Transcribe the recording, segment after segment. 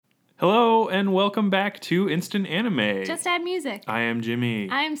Hello and welcome back to Instant Anime. Just add music. I am Jimmy.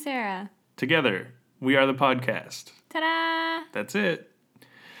 I'm Sarah. Together, we are the podcast. Ta-da! That's it.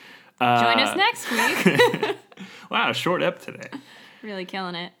 Join us next week. Wow, short ep today. Really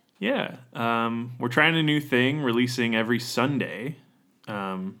killing it. Yeah. We're trying a new thing, releasing every Sunday.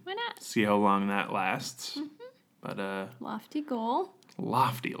 Why not? See how long that lasts. Mm-hmm. But Lofty goal.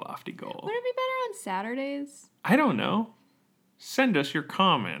 lofty goal. Would it be better on Saturdays? I don't know. Send us your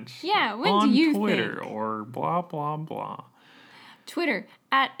comments. Yeah, when on do you Twitter think? or blah blah blah. Twitter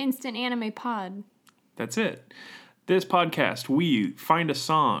at Instant Anime Pod. That's it. This podcast, we find a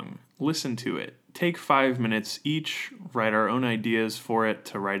song, listen to it, take 5 minutes each, write our own ideas for it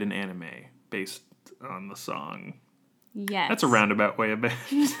to write an anime based on the song. Yes. That's a roundabout way of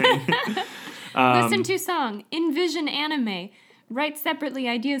saying it. Listen to song. Envision anime. Write separately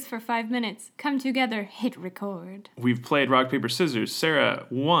ideas for 5 minutes. Come together. Hit record. We've played rock, paper, scissors. Sarah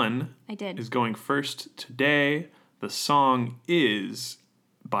won. I did. Is going first today. The song is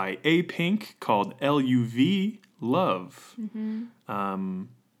by A-Pink called LUV, Love. Mm-hmm.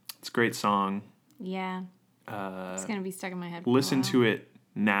 It's a great song. Yeah. It's going to be stuck in my head. Listen to it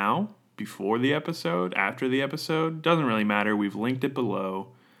now, before the episode, after the episode. Doesn't really matter. We've linked it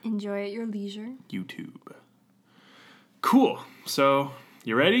below. Enjoy at your leisure. YouTube. Cool. So,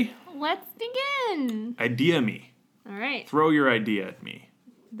 you ready? Let's begin. Idea me. All right. Throw your idea at me.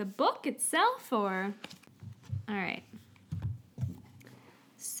 The book itself, or? All right.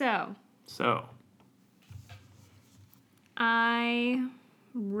 So, I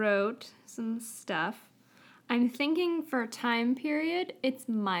wrote some stuff. I'm thinking for a time period, it's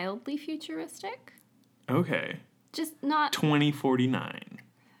mildly futuristic. Okay. Just not... 2049.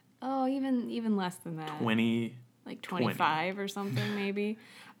 Oh, even less than that. 20... Like 25 or something, maybe.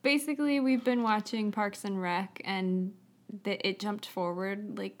 Basically, we've been watching Parks and Rec, and it jumped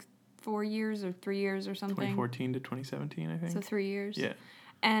forward like 4 years or 3 years or something. 2014 to 2017, I think. So 3 years. Yeah.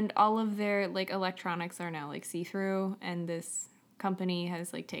 And all of their like electronics are now like see-through, and this company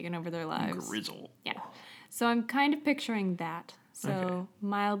has like taken over their lives. Grizzle. Yeah. So I'm kind of picturing that. So Okay.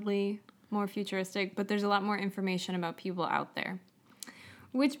 mildly more futuristic, but there's a lot more information about people out there.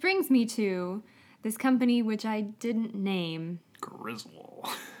 Which brings me to this company, which I didn't name. Grizzle.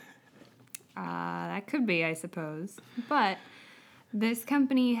 That could be, I suppose. But this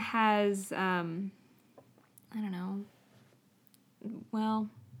company has, I don't know. Well,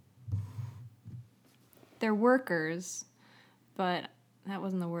 they're workers, but that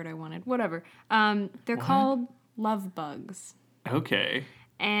wasn't the word I wanted. Whatever. They're called love bugs. Okay.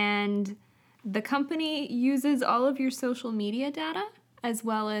 And the company uses all of your social media data, as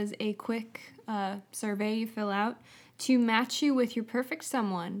well as a quick survey you fill out, to match you with your perfect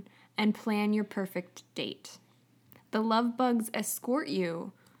someone and plan your perfect date. The love bugs escort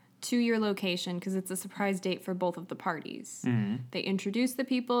you to your location because it's a surprise date for both of the parties. Mm-hmm. They introduce the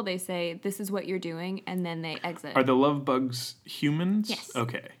people, they say, this is what you're doing, and then they exit. Are the love bugs humans? Yes.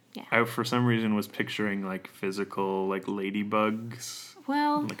 Okay. Yeah. I, for some reason, was picturing, like, physical, like, ladybugs.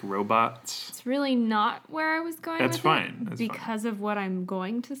 Well, Like robots. it's really not where I was going That's with fine. it That's because of what I'm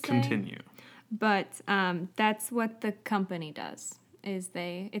going to say. Continue. But that's what the company does.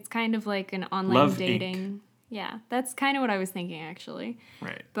 It's kind of like an online Love dating. Inc. Yeah, that's kind of what I was thinking actually.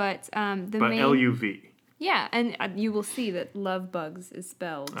 Right. But But main LUV. Yeah, and you will see that love bugs is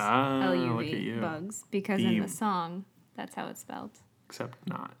spelled Look at you. LUV bugs because in the song that's how it's spelled. Except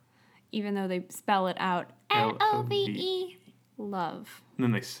not. Even though they spell it out LOVE, love. And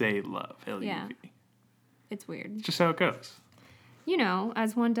then they say love. LUV. Yeah. It's weird. It's just how it goes. You know,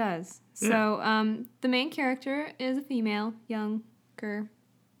 as one does. Yeah. So, the main character is a female, younger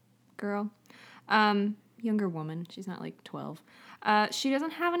girl. Younger woman. She's not like 12. She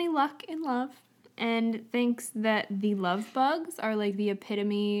doesn't have any luck in love and thinks that the love bugs are like the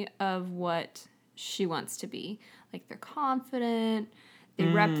epitome of what she wants to be. Like, they're confident. They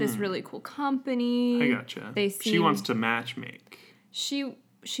rep this really cool company. I gotcha. She wants to matchmake.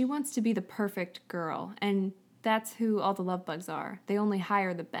 She wants to be the perfect girl, and that's who all the love bugs are. They only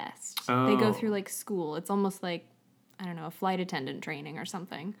hire the best. Oh. They go through like school. It's almost like, I don't know, a flight attendant training or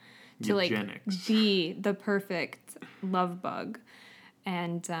something to Eugenics. like be the perfect love bug.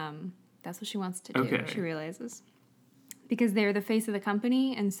 And that's what she wants to do. Okay. She realizes. Because they're the face of the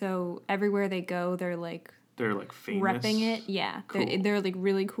company, and so everywhere they go, they're like famous. repping it. Yeah. Cool. They're like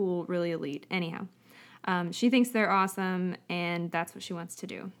really cool, really elite. Anyhow. She thinks they're awesome, and that's what she wants to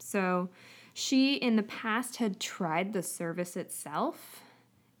do. So she, in the past, had tried the service itself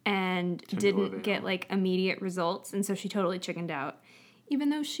and didn't get, like, immediate results, and so she totally chickened out. Even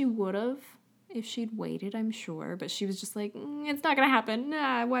though she would have if she'd waited, I'm sure. But she was just like, it's not going to happen.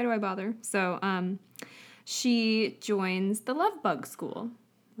 Nah, why do I bother? So she joins the Love Bug School,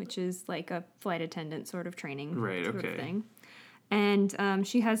 which is like a flight attendant sort of training sort of thing. And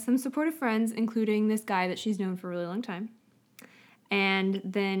she has some supportive friends, including this guy that she's known for a really long time. And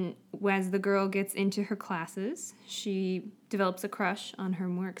then as the girl gets into her classes, she develops a crush on her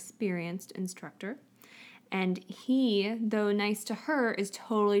more experienced instructor. And he, though nice to her, is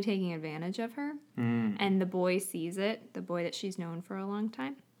totally taking advantage of her. And the boy sees it, the boy that she's known for a long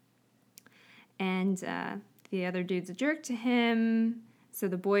time. And the other dude's a jerk to him. So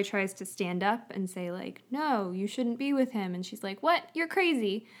the boy tries to stand up and say, like, no, you shouldn't be with him. And she's like, what? You're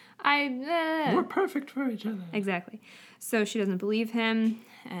crazy. We're perfect for each other. Exactly. So she doesn't believe him.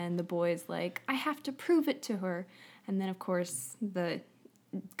 And the boy's like, I have to prove it to her. And then, of course, the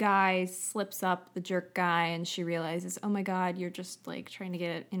guy slips up, the jerk guy, and she realizes, oh my God, you're just like trying to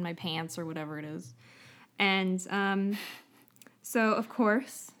get it in my pants or whatever it is. And so, of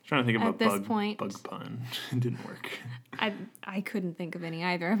course, Trying to think of at this point, bug pun. It didn't work. I couldn't think of any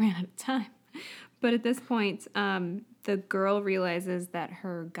either. I ran out of time. But at this point, the girl realizes that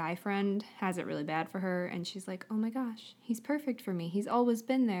her guy friend has it really bad for her, and she's like, oh my gosh, he's perfect for me. He's always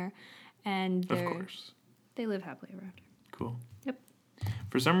been there. And of course, they live happily ever after. Cool. Yep.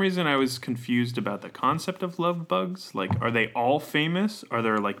 For some reason, I was confused about the concept of love bugs. Like, are they all famous? Are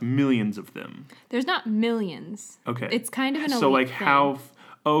there, like, millions of them? There's not millions. Okay. It's kind of an elite So, like, thing. how...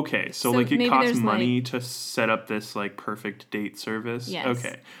 Okay, so like, it costs there's, money like... to set up this, like, perfect date service? Yes.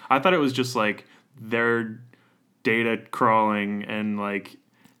 Okay. I thought it was just, like, they're data crawling and, like...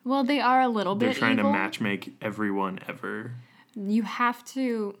 Well, they are a little bit They're trying evil. to matchmake everyone ever. You have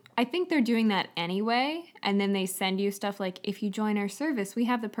to... I think they're doing that anyway, and then they send you stuff like, if you join our service, we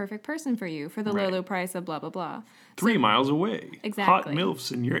have the perfect person for you for the low, low price of blah, blah, blah. 3 miles away. Exactly. Hot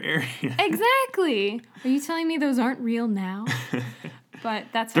MILFs in your area. Exactly. Are you telling me those aren't real now? But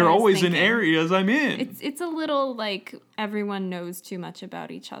that's what They're I was always thinking. in areas I'm in. It's a little like everyone knows too much about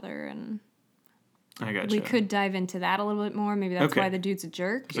each other, and I gotcha. we could dive into that a little bit more. Maybe that's why the dude's a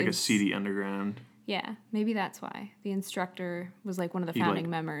jerk. It's like a seedy underground. Yeah, maybe that's why. The instructor was like one of the He, founding like,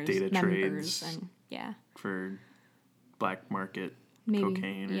 members. data trades and yeah. For black market Maybe,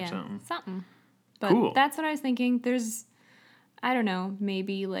 cocaine or something. Something. But Cool. that's what I was thinking. There's, I don't know,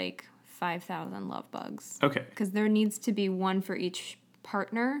 maybe like 5,000 love bugs. Okay. Because there needs to be one for each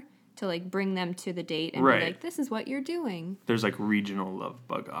partner to like bring them to the date and Right. be like, this is what you're doing. There's like regional love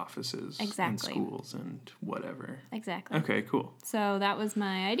bug offices and Exactly. schools and whatever. Exactly. Okay, cool. So that was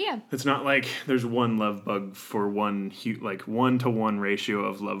my idea. It's not like there's one love bug for one, like 1-to-1 ratio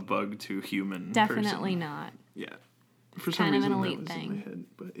of love bug to human Definitely person. not. Yeah. For some Kind of reason an elite that was thing. in my head,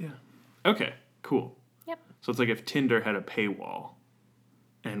 but yeah. Okay, cool. Yep. So it's like if Tinder had a paywall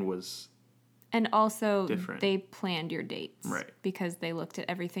and was... And also, different. they planned your dates. Right. Because they looked at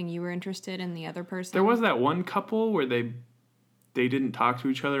everything you were interested in the other person. There was that one couple where they didn't talk to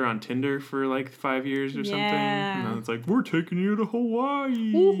each other on Tinder for like 5 years or something. And then it's like, we're taking you to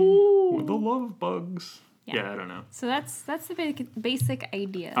Hawaii Woohoo! with the love bugs. Yeah. Yeah, I don't know. So that's the basic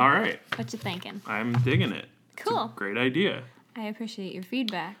idea. All right. What you thinking? I'm digging it. Cool. It's a great idea. I appreciate your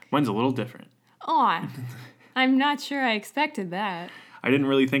feedback. Mine's a little different. Aw, I'm not sure I expected that. I didn't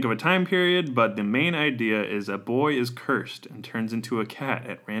really think of a time period, but the main idea is a boy is cursed and turns into a cat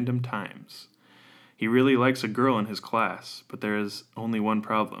at random times. He really likes a girl in his class, but there is only one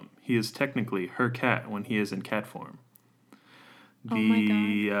problem. He is technically her cat when he is in cat form.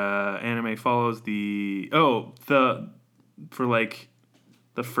 The anime follows for like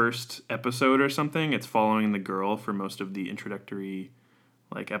the first episode or something, it's following the girl for most of the introductory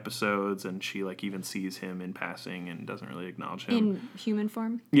like episodes, and she like even sees him in passing and doesn't really acknowledge him. In human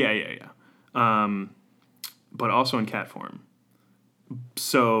form? Yeah. But also in cat form.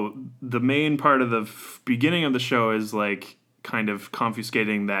 So the main part of the beginning of the show is like kind of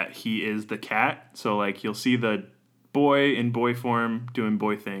confiscating that he is the cat. So like you'll see the boy in boy form doing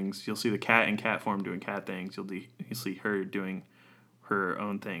boy things. You'll see the cat in cat form doing cat things. You'll see her doing her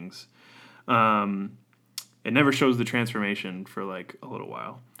own things. It never shows the transformation for like a little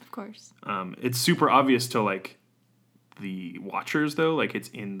while. Of course. It's super obvious to like the watchers though, like it's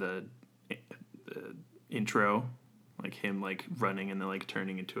in the intro, like him like running and then like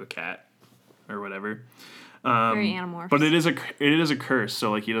turning into a cat or whatever. Very animorphs. But it is a curse,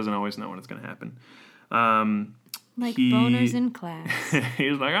 so like he doesn't always know when it's gonna happen. Like boners in class.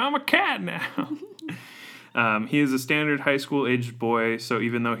 He's like, I'm a cat now. He is a standard high school aged boy, so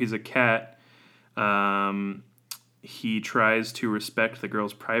even though he's a cat, he tries to respect the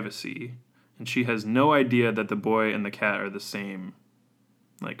girl's privacy, and she has no idea that the boy and the cat are the same,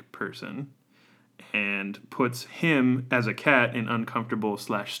 like, person. and puts him as a cat in uncomfortable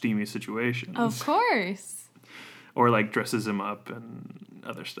 / steamy situations. Of course. Or like dresses him up and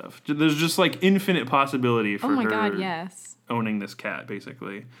other stuff. There's just like infinite possibility for her God, yes. owning this cat,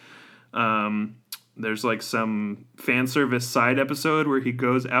 basically. There's like some fan service side episode where he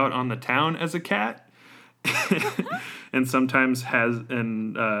goes out on the town as a cat. And sometimes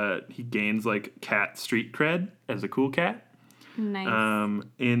he gains like cat street cred as a cool cat. Nice.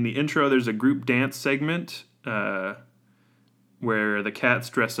 In the intro, there's a group dance segment where the cats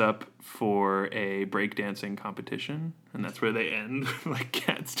dress up for a breakdancing competition, and that's where they end, like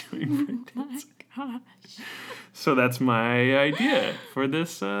cats doing breakdancing. Oh my gosh. So that's my idea for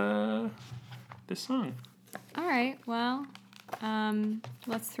this song. All right, well,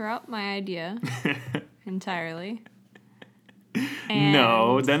 let's throw out my idea entirely. And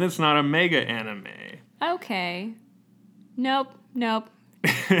No, then it's not a mega anime. okay. Nope.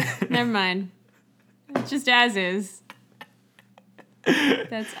 Never mind. It's just as is.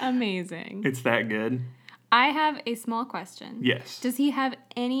 That's amazing. It's that good? I have a small question. Yes. Does he have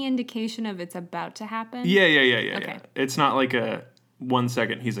any indication of it's about to happen? Yeah. Okay. It's not like a 1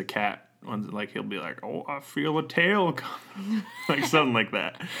 second he's a cat. Like he'll be like, oh, I feel a tail coming. Like something like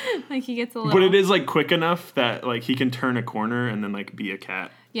that. Like he gets a little... But it is like quick enough that like he can turn a corner and then like be a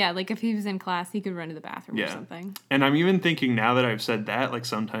cat. Yeah, like if he was in class, he could run to the bathroom or something. And I'm even thinking now that I've said that, like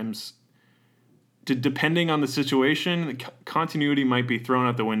sometimes, depending on the situation, continuity might be thrown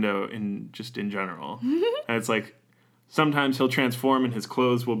out the window in general. And it's like, sometimes he'll transform and his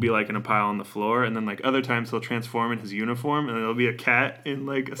clothes will be like in a pile on the floor, and then like other times he'll transform in his uniform and there'll be a cat in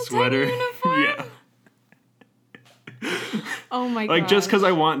like a sweater. Uniform? Yeah. Oh my god. Like just because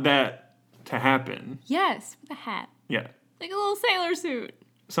I want that to happen. Yes, with a hat. Yeah. Like a little sailor suit.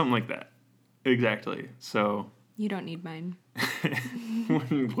 Something like that. Exactly. So. You don't need mine.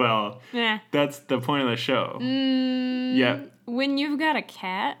 Well, that's the point of the show. Yeah. When you've got a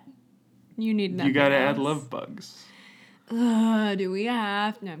cat, you need nothing You gotta else. add love bugs. Do we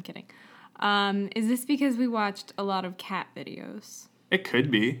have... No, I'm kidding. Is this because we watched a lot of cat videos? It could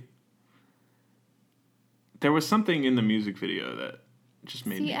be. There was something in the music video that just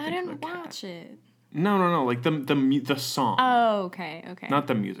made me think I of didn't a cat. watch it. No. Like the song. Oh, okay. Not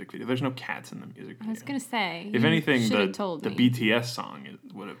the music video. There's no cats in the music video. I was gonna say. If anything, the me. BTS song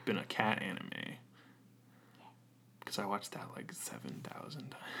would have been a cat anime. Because I watched that like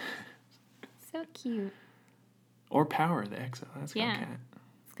 7,000 times. So cute. Or Power, the EXO. That's got a cat.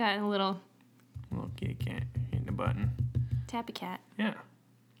 It's got a little kitty cat hitting the button. tappy cat. Yeah.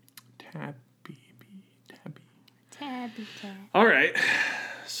 Tabby. Tabby cat. All right.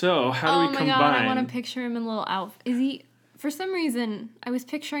 So, how do we combine? Oh my god, I want to picture him in a little outfit. Is he... For some reason, I was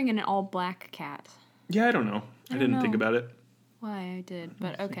picturing an all-black cat. Yeah, I don't know. I didn't think about it. Why I did,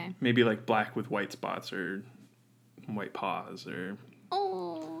 but okay. Maybe like black with white spots or white paws or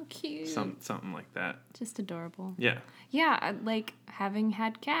Oh, cute. something like that. Just adorable. Yeah. Yeah, like, having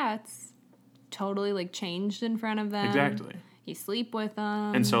had cats, totally, like, changed in front of them. Exactly. You sleep with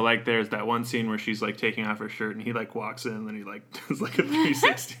them. And so, like, there's that one scene where she's, like, taking off her shirt, and he, like, walks in, and then he, like, does, like, a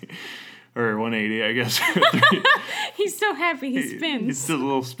 360. Or 180, I guess. He's so happy he spins. He does a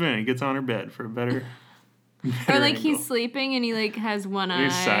little spin. He gets on her bed for a better or, like, angle. he's sleeping, and he, like, has one eye.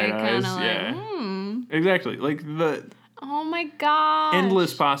 His side eyes, like, yeah. Exactly. Like, the... Oh, my God.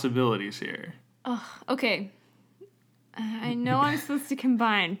 Endless possibilities here. Ugh, okay. I know I'm supposed to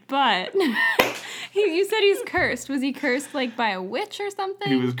combine, but you said he's cursed. Was he cursed, like, by a witch or something?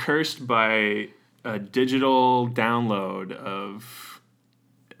 He was cursed by a digital download of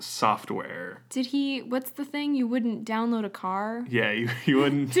software. Did he... What's the thing? You wouldn't download a car? Yeah, you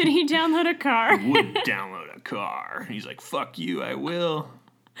wouldn't... Did he download a car? You wouldn't download a car. He's like, fuck you, I will.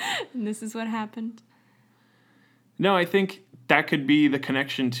 And this is what happened? No, I think that could be the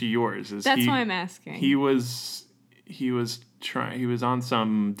connection to yours. That's why I'm asking. He was on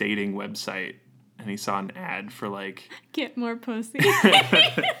some dating website and he saw an ad for like Get more pussy.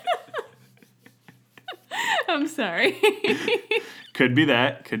 I'm sorry. Could be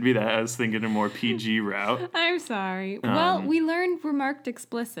that. I was thinking a more PG route. I'm sorry. Well, we learned we're marked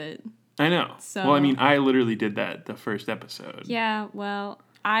explicit. I know. So, well, I mean, I literally did that the first episode. Yeah, well,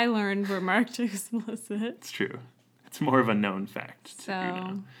 I learned we're marked explicit. It's true. It's more of a known fact. So,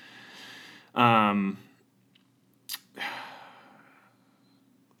 you know.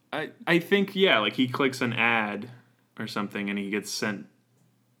 I think, yeah, like he clicks an ad or something and he gets sent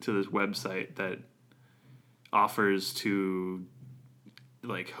to this website that offers to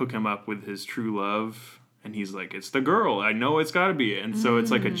like hook him up with his true love, and he's like, it's the girl, I know it's got to be it. And so it's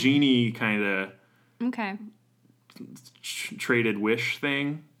like a genie kind of traded wish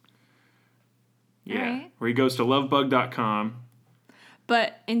thing. Yeah. Right. Where he goes to lovebug.com.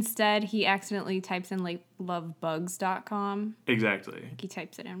 But instead, he accidentally types in, like, lovebugs.com. Exactly. Like, he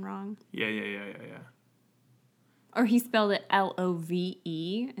types it in wrong. Yeah. Or he spelled it Love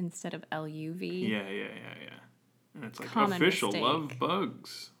instead of Luv. Yeah. And it's like, Common official mistake. Love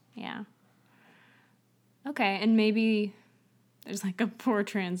Bugs. Yeah. Okay, and maybe there's, like, a poor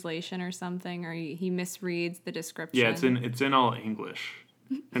translation or something, or he misreads the description. Yeah, it's in all English.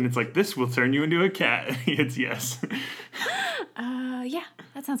 And it's like, this will turn you into a cat. It's yes. Yeah,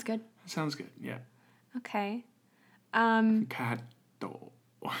 that sounds good. Sounds good, yeah. Okay. Catto.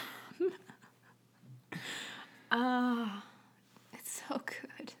 It's so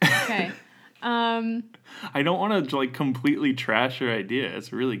good. Okay. I don't want to, like, completely trash your idea.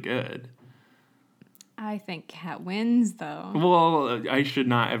 It's really good. I think cat wins, though. Well, I should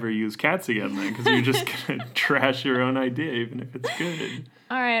not ever use cats again then, because you're just going to trash your own idea, even if it's good.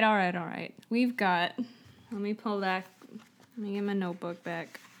 All right. We've got... Let me pull back. Let me get my notebook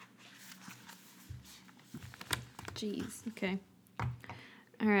back. Jeez. Okay.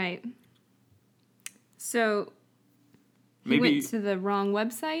 All right. So, he went to the wrong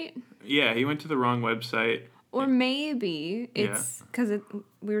website? Yeah, he went to the wrong website. Or maybe it's because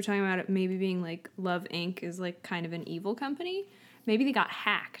we were talking about it maybe being like Love Inc. is like kind of an evil company. Maybe they got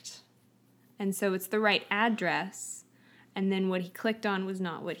hacked. And so it's the right address. And then what he clicked on was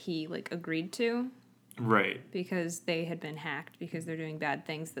not what he like agreed to. Right. Because they had been hacked because they're doing bad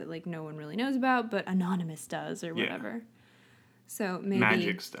things that like no one really knows about, but Anonymous does or whatever. Yeah. So maybe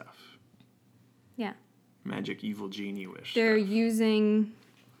magic stuff. Yeah. Magic evil genie wish. They're stuff. using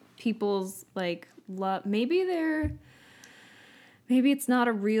people's like love. Maybe it's not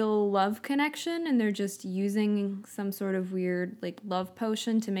a real love connection and they're just using some sort of weird like love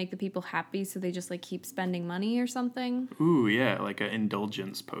potion to make the people happy, so they just like keep spending money or something. Ooh, yeah, like an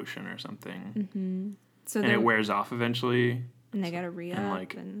indulgence potion or something. Mm-hmm. So and it wears off eventually. And they gotta re-up. And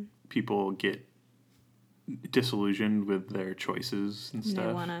like people get disillusioned with their choices and stuff.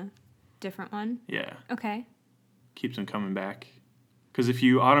 They want a different one? Yeah. Okay. Keeps them coming back. Because if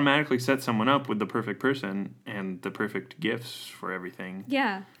you automatically set someone up with the perfect person and the perfect gifts for everything,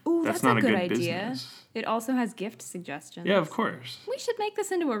 yeah, ooh, that's not a good idea. Business. It also has gift suggestions. Yeah, of course. We should make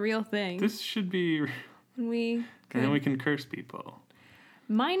this into a real thing. This should be. And then we can curse people.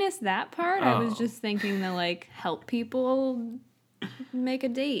 Minus that part, I was just thinking to like help people make a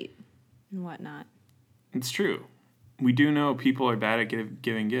date and whatnot. It's true. We do know people are bad at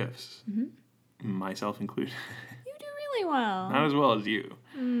giving gifts, myself included. Really well. Not as well as you.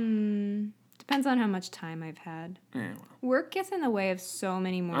 Depends on how much time I've had. Yeah, well. Work gets in the way of so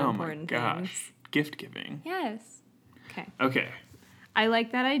many more important things. Oh my gosh. Gift giving. Yes. Okay. I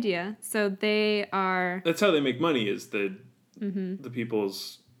like that idea. So they are... That's how they make money, is the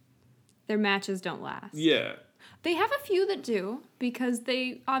people's... Their matches don't last. Yeah. They have a few that do, because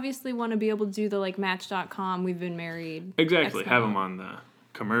they obviously want to be able to do the like Match.com, we've been married. Exactly. Have them on the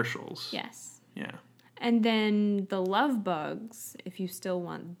commercials. Yes. Yeah. And then the love bugs, if you still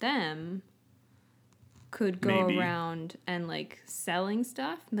want them, could go around and like selling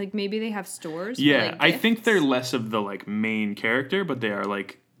stuff. Like maybe they have stores. Yeah, for, like, I think they're less of the like main character, but they are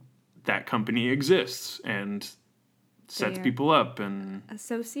like that company exists and sets people up and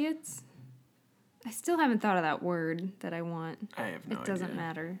associates. I still haven't thought of that word that I want. I have no idea. It doesn't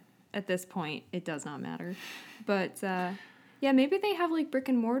matter at this point. It does not matter, but. Yeah, maybe they have, like,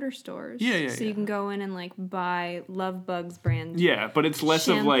 brick-and-mortar stores. Yeah. So you can go in and, like, buy Love Bugs brand Yeah, but it's less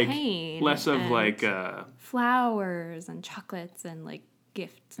of, like... flowers and chocolates and, like,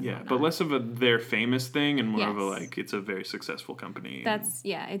 gifts and whatnot. But less of their famous thing and more of a, like, it's a very successful company.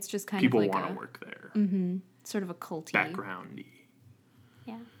 It's just kind of like people want to work there. Mm-hmm. Sort of a culty. Background-y.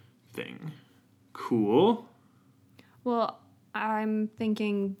 Yeah. Thing. Cool. Well, I'm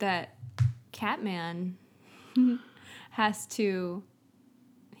thinking that Catman...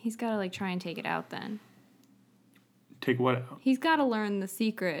 he's got to like try and take it out then. Take what out? He's got to learn the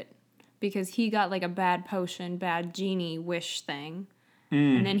secret because he got like a bad potion, bad genie wish thing.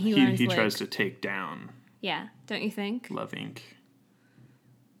 And then he learns he tries to take down. Yeah, don't you think? Love Inc.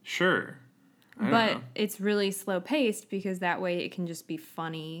 Sure. But it's really slow paced because that way it can just be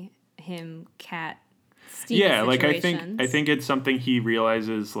funny, cat Steve like I think it's something he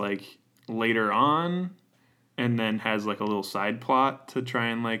realizes like later on. And then has, like, a little side plot to try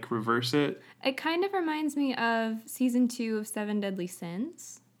and, like, reverse it. It kind of reminds me of season 2 of 7 Deadly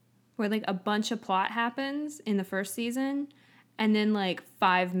Sins, where, like, a bunch of plot happens in the first season, and then like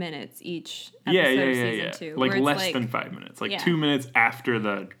 5 minutes each episode of season 2. Like less than 5 minutes. Like 2 minutes after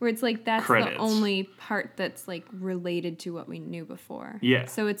the where it's like that's credits. The only part that's like related to what we knew before. Yeah.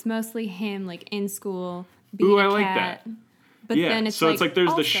 So it's mostly him like in school being a cat. Like that. But then it's so like, it's like there's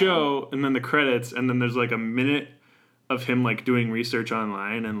also, the show and then the credits and then there's like a minute of him like doing research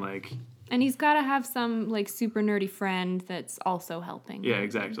online and like. And he's got to have some like super nerdy friend that's also helping. Yeah,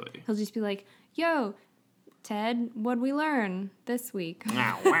 exactly. He'll just be like, "Yo, Ted, what'd we learn this week?"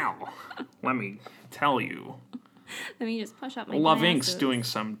 Wow. Let me tell you. Let me just push up my Love glasses. Inc.'s doing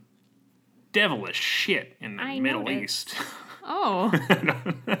some devilish shit in the Middle noticed. East. Oh.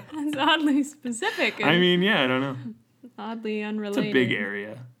 That's oddly specific. I mean, yeah, I don't know. Oddly unrelated. It's a big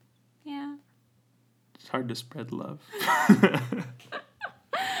area. Yeah. It's hard to spread love.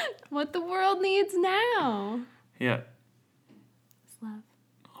 What the world needs now. Yeah. It's love.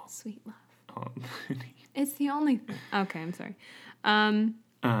 Sweet love. Oh. It's the only thing. Okay, I'm sorry.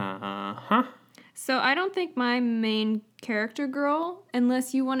 Uh-huh. So I don't think my main character girl,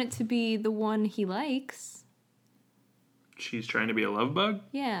 unless you want it to be the one he likes. She's trying to be a love bug?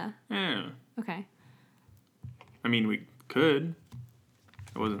 Yeah. Yeah. Okay. I mean, we could.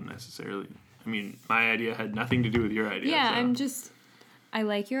 It wasn't necessarily. I mean, my idea had nothing to do with your idea. Yeah, so. I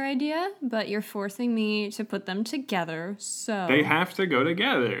like your idea, but you're forcing me to put them together, so. They have to go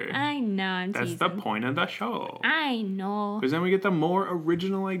together. I know, I'm That's teasing. the point of the show. I know. Because then we get the more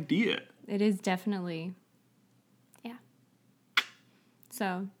original idea. It is definitely. Yeah.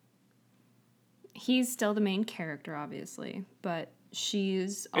 So. He's still the main character, obviously, but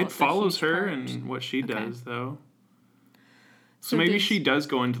she's also. It follows her part. and what she does, though. So maybe she does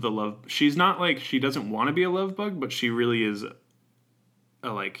go into the love. She's not like she doesn't want to be a love bug, but she really is.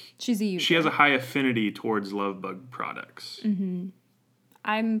 She's a user. She has a high affinity towards love bug products. Mm-hmm.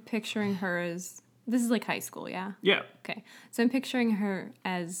 I'm picturing her as. This is like high school, yeah? Yeah. Okay. So I'm picturing her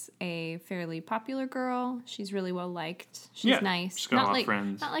as a fairly popular girl. She's really well liked. She's nice. She's got a lot of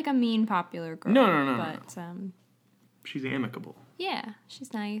friends. Not like a mean popular girl. No. But she's amicable. Yeah,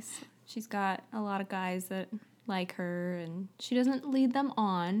 she's nice. She's got a lot of guys that like her, and she doesn't lead them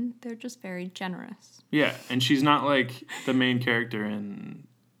on. They're just very generous. Yeah, and she's not like the main character in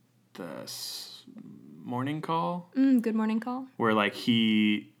the Morning Call. Good Morning Call. Where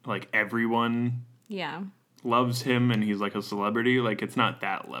everyone loves him and he's like a celebrity. Like, it's not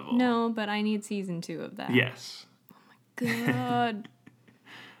that level. No, but I need season 2 of that. Yes. Oh my god.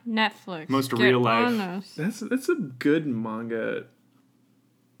 Netflix. Most real life. That's a good manga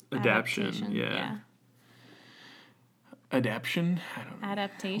adaptation. Yeah. Adaptation? I don't know.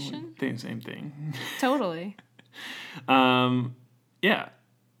 Adaptation? Same thing. Totally. Yeah.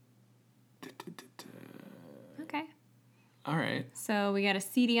 Okay. All right. So we got a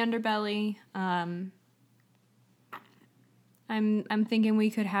seedy underbelly. I'm thinking we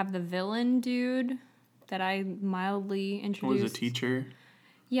could have the villain dude that I mildly introduced. Was a teacher.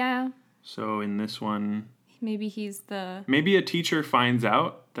 Yeah. So in this one, maybe he's the. Maybe a teacher finds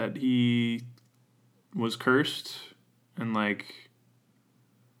out that he was cursed, and like,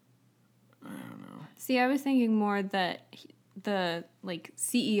 I don't know. See, I was thinking more that the like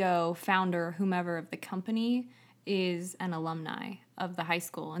CEO, founder, whomever of the company is an alumni of the high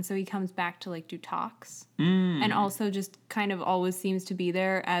school, and so he comes back to like do talks, and also just kind of always seems to be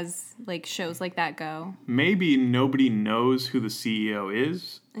there as like shows like that go. Maybe nobody knows who the CEO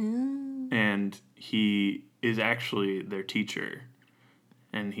is, and he is actually their teacher,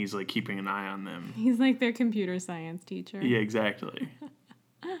 and he's like keeping an eye on them. He's like their computer science teacher. Yeah, exactly.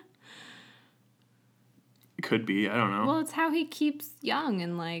 It could be. I don't know. Well, it's how he keeps young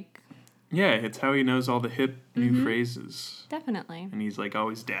and like. Yeah, it's how he knows all the hip new phrases. Definitely. And he's like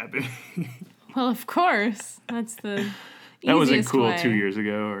always dabbing. Well, of course. That's the That wasn't easiest cool way. 2 years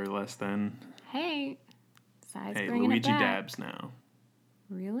ago or less than. Hey, Sai's Hey, bringing Luigi it back. dabs now.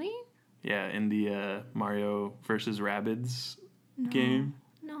 Really? Yeah, in the Mario versus Rabbids game.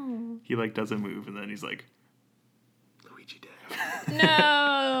 No. He like doesn't move and then he's like, Luigi dab.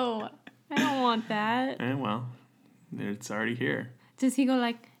 No. I don't want that. And well, it's already here. Does he go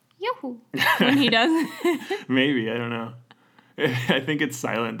like, yoo-hoo, when he does it? Maybe, I don't know. I think it's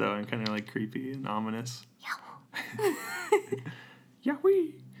silent though and kind of like creepy and ominous. Yoo-hoo.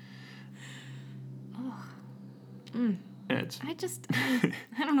 Yahweh! Oh. I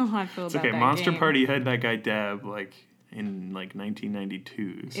don't know how I feel It's about okay. that Monster game. Party had that guy dab like in like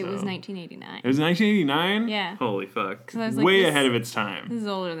 1992. So. It was 1989. It was 1989? Yeah. Holy fuck. I was like, Way this- ahead of its time. This is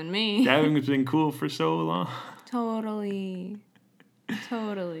older than me. Dabbing has been cool for so long. Totally.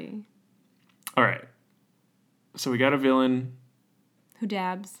 All right. So we got a villain Who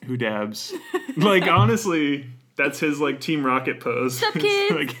dabs? who dabs. Like, honestly, That's his, like, Team Rocket pose. What's up,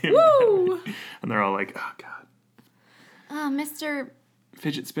 kids? Like him Woo! and they're all like, oh, God. Mr.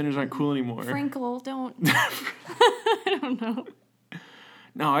 Fidget spinners aren't cool anymore. Frinkle, don't. I don't know.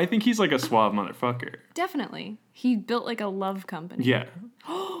 No, I think he's, like, a suave motherfucker. Definitely. He built, like, a love company. Yeah.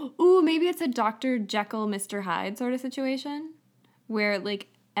 Ooh, maybe it's a Dr. Jekyll, Mr. Hyde sort of situation. Where, like,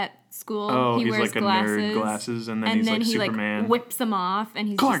 at school, he he's wears like glasses. a nerd glasses, and then he's like he Superman. Like, whips them off, and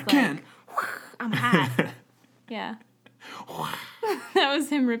he's Clark just Kent. like, I'm hot. Yeah. That was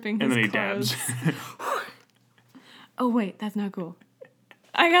him ripping his And then he clothes. dabs. Oh, wait, that's not cool.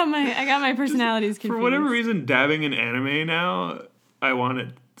 I got my personalities confused. For whatever reason, dabbing in anime now, I want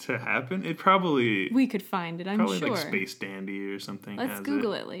it to happen. It probably... We could find it, I'm probably sure. like Space Dandy or something. Let's has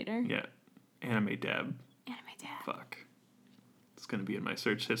Google it later. Yeah. Anime dab. Anime dab. Fuck. It's going to be in my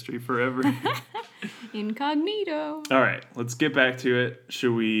search history forever. Incognito. All right, let's get back to it.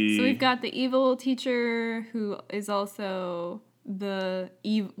 Should we... So we've got the evil teacher who is also the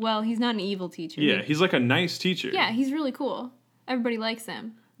evil... Well, he's not an evil teacher. Yeah, he's like a nice teacher. Yeah, he's really cool. Everybody likes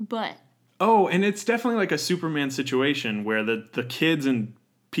him. But... Oh, and it's definitely like a Superman situation where the kids and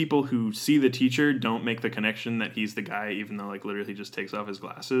people who see the teacher don't make the connection that he's the guy, even though like literally he just takes off his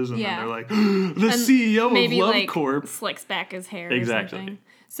glasses and then they're like, the CEO of maybe, Love like, Corp. Slicks back his hair Exactly. or something.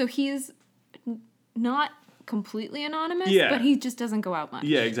 So he's not completely anonymous, Yeah. but he just doesn't go out much.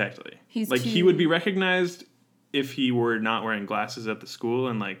 Yeah, exactly. He's like, too... he would be recognized if he were not wearing glasses at the school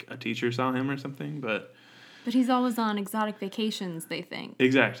and like a teacher saw him or something, but he's always on exotic vacations, they think.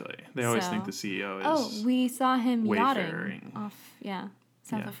 exactly. They always So- think the CEO is Oh, we saw him yachting wayfaring. off,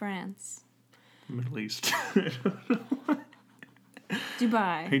 south of France. Middle East.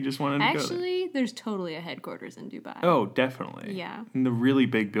 Dubai. He just wanted to go there. Actually, there's totally a headquarters in Dubai. Oh, definitely. Yeah. In the really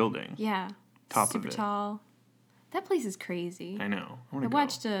big building. Yeah. Top Super of it. tall. That place is crazy. I know. I I want to go.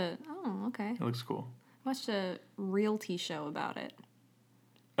 watched okay. It looks cool. Watched a realty show about it.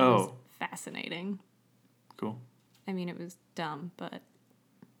 It Oh, was fascinating. cool. I mean, it was dumb, but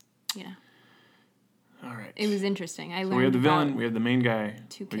All right. it was interesting. I learned. So we have the villain, about- we have the main guy,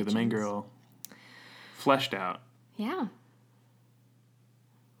 two we have the main kitchens. girl, fleshed out. Yeah.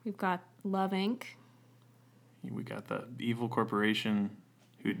 We've got Love Inc. We got the evil corporation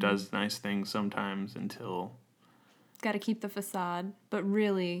who does nice things sometimes until... Got to keep the facade, but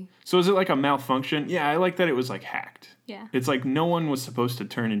really, So is it like a malfunction? Yeah, I like that it was like hacked. yeah. It's like no one was supposed to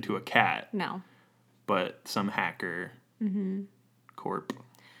turn into a cat, No. but some hacker corp.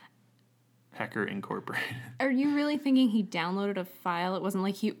 Hacker Incorporated. Are you really thinking he downloaded a file? It wasn't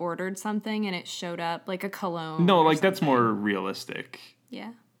like he ordered something and it showed up like a cologne. No, or like that's something. more realistic.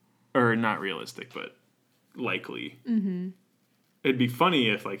 Yeah. Or not realistic, but likely. Mm-hmm. It'd be funny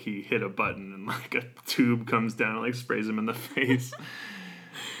if like he hit a button and like a tube comes down and like sprays him in the face.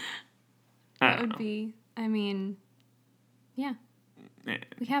 I That don't would know. be, I mean, yeah. Eh,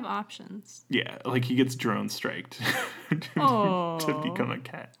 We have options. yeah, like he gets drone striked Oh. to become a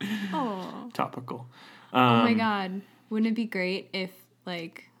cat. Oh. Topical. Oh my God. Wouldn't it be great if,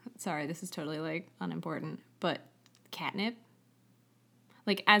 like, sorry, this is totally, like, unimportant, but catnip?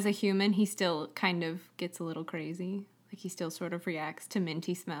 Like, as a human, he still kind of gets a little crazy. Like, he still sort of reacts to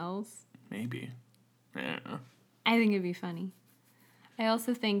minty smells. Maybe. I don't know. I think it'd be funny. I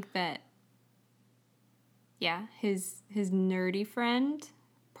also think that, yeah, his nerdy friend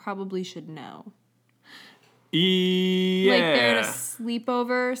probably should know. Yeah. Like, they're at a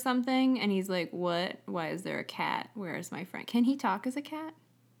sleepover or something, and he's like, what? Why is there a cat? Where is my friend? Can he talk as a cat?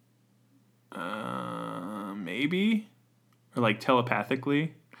 Maybe. Or like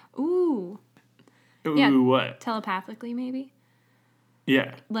telepathically. Ooh. Ooh, Yeah. what? Telepathically, maybe?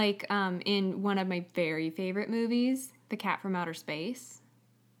 Yeah. Like, in one of my very favorite movies, The Cat from Outer Space.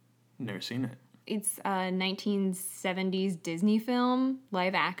 Never seen it. It's a 1970s Disney film,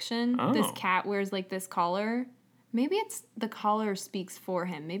 live action. This Oh. cat wears, like, this collar. Maybe it's the collar speaks for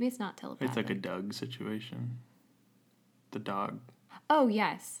him. Maybe it's not telepathic. It's like a Doug situation. The dog. Oh,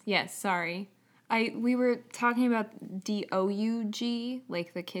 yes. Yes, sorry. We were talking about DOUG,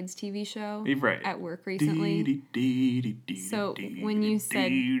 like the kids' TV show, You're right. at work recently. So when you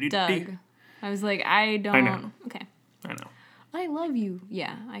said Doug, I was like, I don't... I know. Okay. I know. I love you.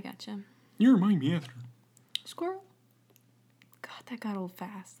 Yeah, I gotcha. You remind me after. Squirrel? God, that got old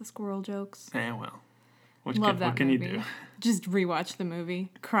fast. The squirrel jokes. Eh, well. Love that what can movie. you do? Just rewatch the movie.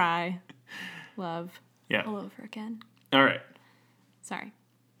 Cry. Love. Yeah. All over again. All right. Sorry.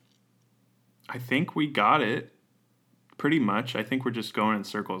 I think we got it. Pretty much. I think we're just going in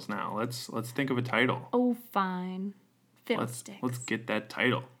circles now. Let's think of a title. Oh, fine. Fiddlesticks. Let's get that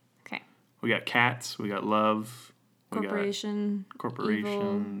title. Okay. We got cats. We got love. We Corporation. got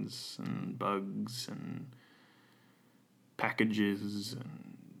corporations and bugs and packages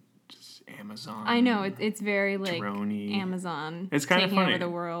and just Amazon. I know, it's very, like, Droney. Amazon. It's kind of taking funny. over the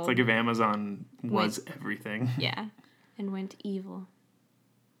world. It's like if Amazon was everything. Yeah, and went evil.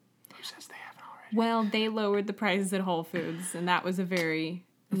 Who says they haven't already? Well, they lowered the prices at Whole Foods, and that was a very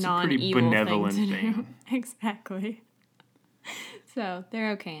It's non-evil a pretty benevolent thing to do. thing. Exactly. So,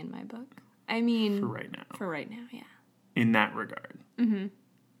 they're okay in my book. I mean... For right now. For right now, yeah. In that regard. Mm-hmm.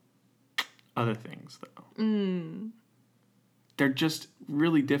 Other things, though. They're just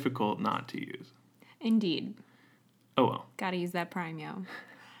really difficult not to use. Indeed. Oh, well. Gotta use that Prime, yo.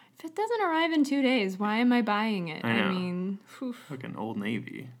 If it doesn't arrive in 2 days, why am I buying it? I know. I mean... Like an Old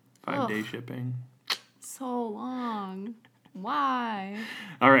Navy. 5-day shipping. So long. Why?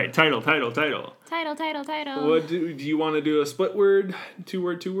 All right, title. Title. What do you want to do? A split word?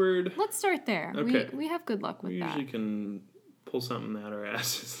 2-word? Let's start there. Okay. We have good luck with We that. usually can pull something out our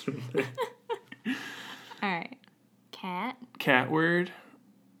asses. All right. Cat. Cat word.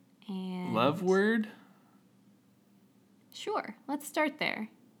 And... Love word. Sure. Let's start there.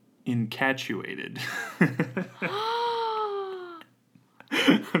 Incatuated.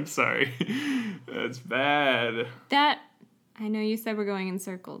 I'm sorry. That's bad. I know you said we're going in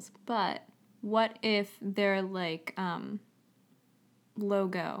circles, but what if their, like,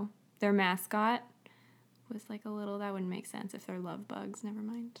 logo, their mascot, was like a little... That wouldn't make sense if they're love bugs. Never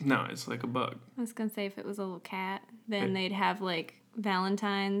mind. No, it's like a bug. I was going to say if it was a little cat, then they'd have, like,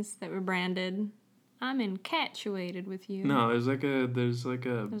 Valentines that were branded, I'm infatuated with you. No, there's a There's a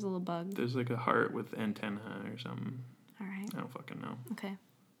little bug. there's like a heart with antenna or something. All right. I don't fucking know. Okay.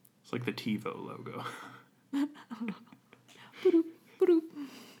 It's like the TiVo logo. Boop, boop.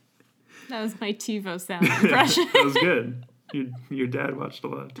 That was my TiVo sound impression. That was good. Your dad watched a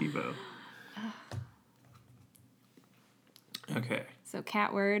lot of TiVo. Okay. So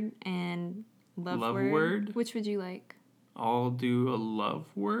cat word and love word. Which would you like? I'll do a love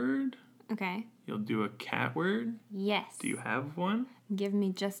word. Okay. You'll do a cat word. Yes. Do you have one? Give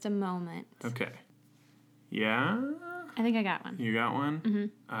me just a moment. Okay. Yeah? I think I got one. You got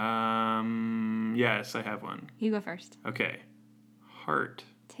one? Mm-hmm. Yes, I have one. You go first. Okay. Heart.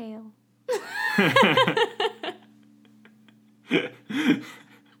 Tail.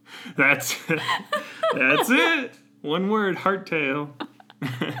 That's it. One word, heart tail.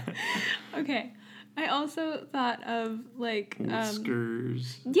 Okay. I also thought of, like...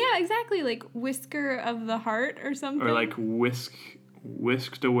 Whiskers. yeah, exactly. Like, whisker of the heart or something. Or, like,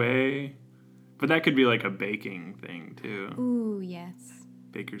 whisked away. But that could be, like, a baking thing, too. Ooh, yes.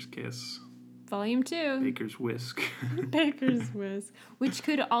 Baker's kiss. Volume 2. Baker's whisk. Baker's whisk. Which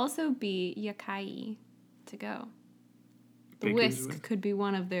could also be yakai to go. The Baker's whisk could be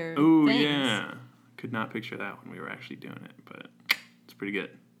one of their Ooh, things. yeah. Could not picture that when we were actually doing it, but it's pretty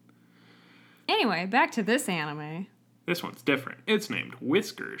good. Anyway, back to this anime. This one's different. It's named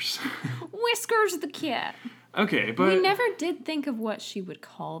Whiskers. Whiskers the cat. Okay, but... We never did think of what she would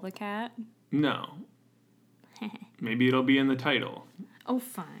call the cat. No. Maybe it'll be in the title. Oh,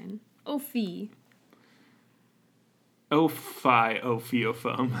 fine. Oh, fee. Oh, fi, oh, fee, oh,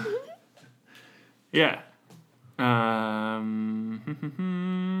 fum. Yeah.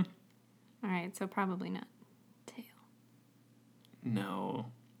 All right, so probably not tail. No.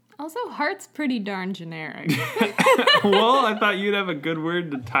 Also, heart's pretty darn generic. Well, I thought you'd have a good word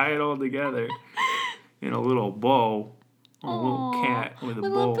to tie it all together. In a little bow. A little cat with a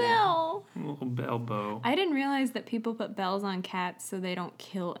little bow. bell. A little bell bow. I didn't realize that people put bells on cats so they don't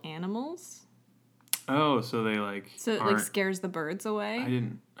kill animals. Oh, so they like So it like scares the birds away.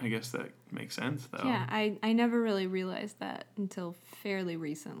 I guess that makes sense though. Yeah, I never really realized that until fairly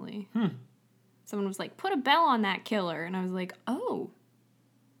recently. Someone was like, put a bell on that killer. And I was like, oh,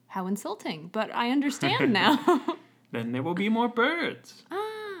 how insulting. But I understand now. Then there will be more birds.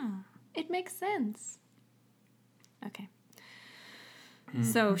 It makes sense. Okay.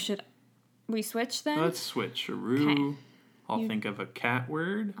 So should we switch then? Let's switch. Okay. I'll think of a cat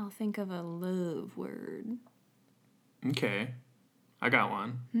word. I'll think of a love word. Okay. I got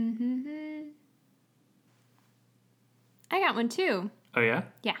one. I got one too. Oh, yeah?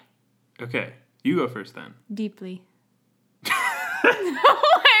 Yeah. Okay. You go first then. Deeply. Why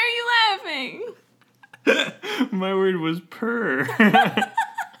are you laughing? My word was purr.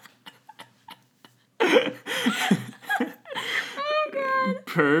 Oh, God.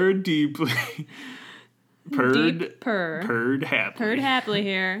 Purr deeply. Purred. Deep purr. Purred happily. Purred happily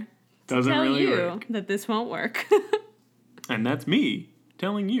here. Doesn't tell really you work. that this won't work. And that's me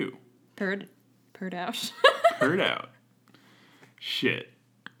telling you. Purred out. Purred out. Shit.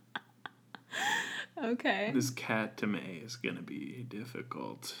 Okay. This cat to me is gonna be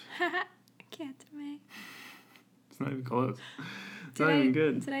difficult. Cat to me. It's not even close. It's not even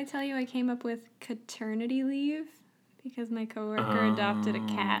good. Did I tell you I came up with paternity leave? Because my coworker adopted a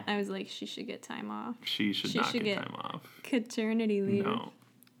cat. I was like, she should get time off. She should not get time off. Paternity leave. No.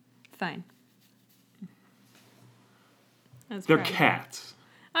 Fine. They're cats.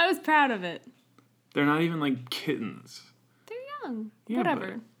 I was proud of it. They're not even like kittens. They're young. Yeah,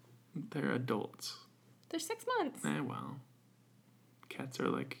 Whatever. But they're adults. They're 6 months. Well. Cats are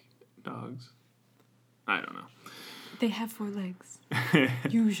like dogs. I don't know. They have 4 legs.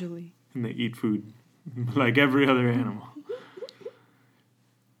 Usually. And they eat food like every other animal.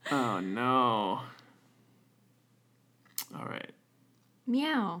 Oh, no. All right.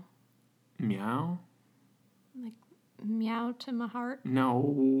 Meow. Meow? Like, meow to my heart.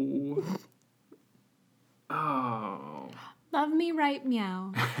 No. Oh. Love me right,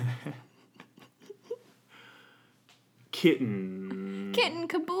 meow. Kitten. Kitten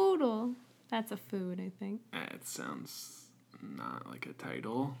caboodle. That's a food, I think. That sounds not like a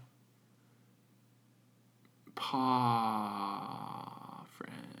title. Paw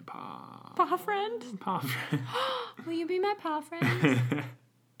friend. Paw friend? Paw friend. Will you be my paw friend?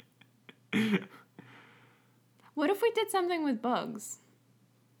 What if we did something with bugs?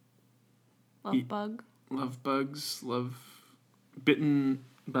 Love bug? Love bugs. Love. Bitten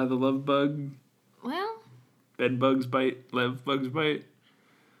by the love bug. Well. Bed bugs bite. Love bugs bite.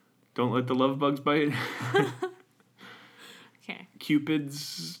 Don't let the love bugs bite. Okay.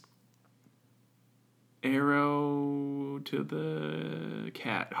 Cupid's arrow to the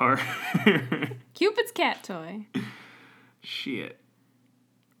cat heart. Cupid's cat toy. Shit.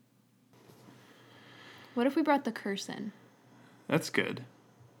 What if we brought the curse in? That's good.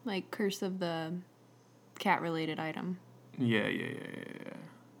 Like, curse of the cat-related item. Yeah.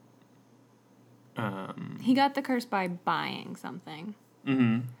 He got the curse by buying something.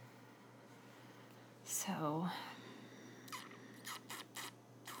 Mm-hmm. So.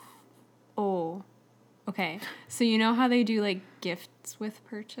 Oh. Okay. So you know how they do, like, gifts with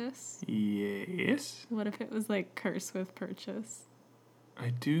purchase? Yes. What if it was, like, curse with purchase? I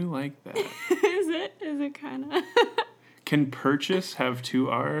do like that. Is it kind of... Can purchase have 2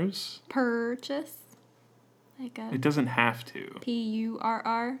 R's? Purchase? Like a... It doesn't have to.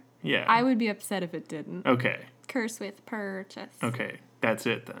 P-U-R-R? Yeah. I would be upset if it didn't. Okay. Curse with purchase. Okay. That's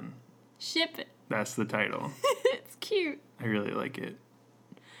it then. Ship it. That's the title. It's cute. I really like it.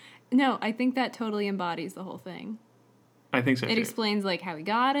 No, I think that totally embodies the whole thing. I think so It too. explains, like, how he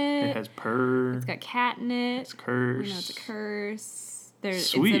got it. It has purr. It's got cat in it. It's curse. We know it's a curse.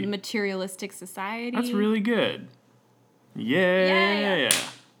 Sweet. It's a materialistic society. That's really good. Yeah.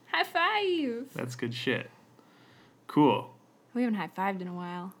 High five. That's good shit. Cool. We haven't high-fived in a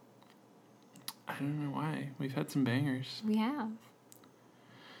while. I don't know why. We've had some bangers. We have.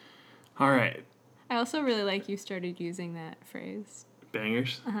 All right. I also really like you started using that phrase.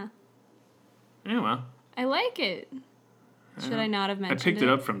 Bangers? Uh-huh. Yeah, well. I like it. Should I not have mentioned it? I picked it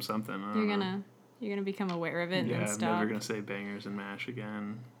up from something. You're gonna become aware of it and then stop. I'm never gonna say bangers and mash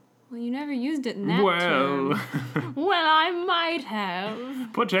again. Well, you never used it in that term. Well, I might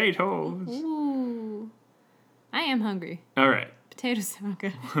have. Potatoes. Ooh. I am hungry. All right. Potatoes sound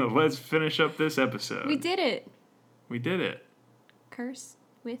good. Let's finish up this episode. We did it. We did it. Curse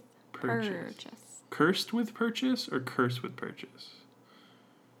with Purchase. purchase. Cursed with purchase or curse with purchase?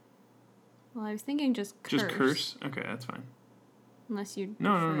 Well, I was thinking just curse. Just curse? Okay, that's fine. Unless you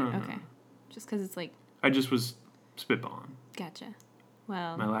No. Okay. Just because it's like... I just was spitballing. Gotcha.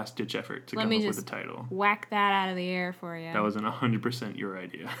 Well... My last ditch effort to let come me up just with a title. Whack that out of the air for you. That wasn't 100% your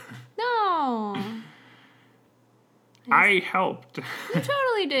idea. No! I helped. You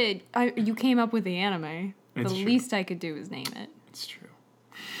totally did. You came up with the anime. It's the true. least I could do is name it. It's true.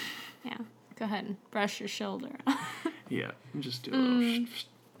 Yeah. Go ahead and brush your shoulder. Yeah, just do a little...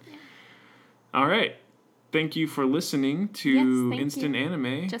 All right. Thank you for listening to Instant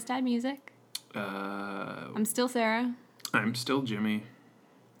Anime. Just add music. I'm still Sarah. I'm still Jimmy,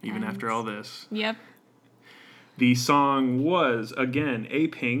 even after all this. Yep. The song was, again,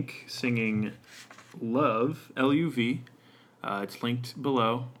 A-Pink singing Love, L-U-V. It's linked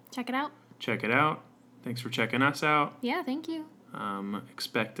below. Check it out. Check it out. Thanks for checking us out. Yeah, thank you.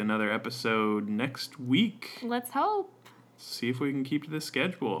 Expect another episode next week. Let's hope. See if we can keep to the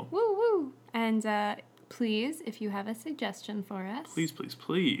schedule. Woo, woo. And please, if you have a suggestion for us,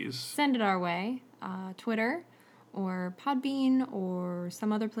 please send it our way. Twitter or Podbean or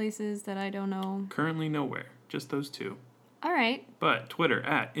some other places that I don't know. Currently nowhere. Just those 2. All right. But Twitter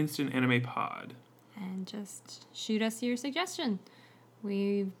at Instant Anime Pod. And just shoot us your suggestion.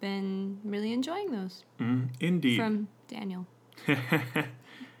 We've been really enjoying those. Indeed. From Daniel.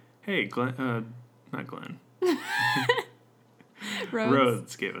 Hey, Glenn. Not Glenn.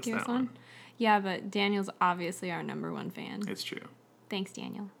 Rhodes gave us that one. Yeah, but Daniel's obviously our number one fan. It's true. Thanks,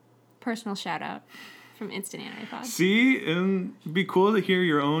 Daniel. Personal shout out from Instant Anime Pod. See, and it'd be cool to hear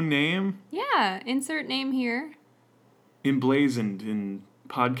your own name. Yeah, insert name here. Emblazoned in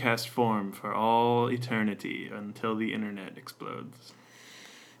podcast form for all eternity until the internet explodes.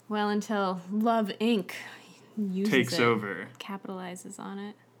 Well, until Love Inc. uses takes it, over. capitalizes on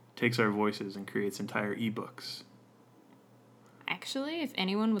it. Takes our voices and creates entire ebooks. Actually, if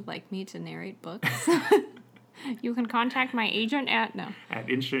anyone would like me to narrate books, you can contact my agent at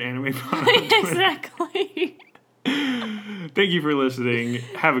Instant Anime Pod. Exactly. Thank you for listening.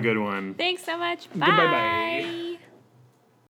 Have a good one. Thanks so much. Bye. Goodbye. Bye.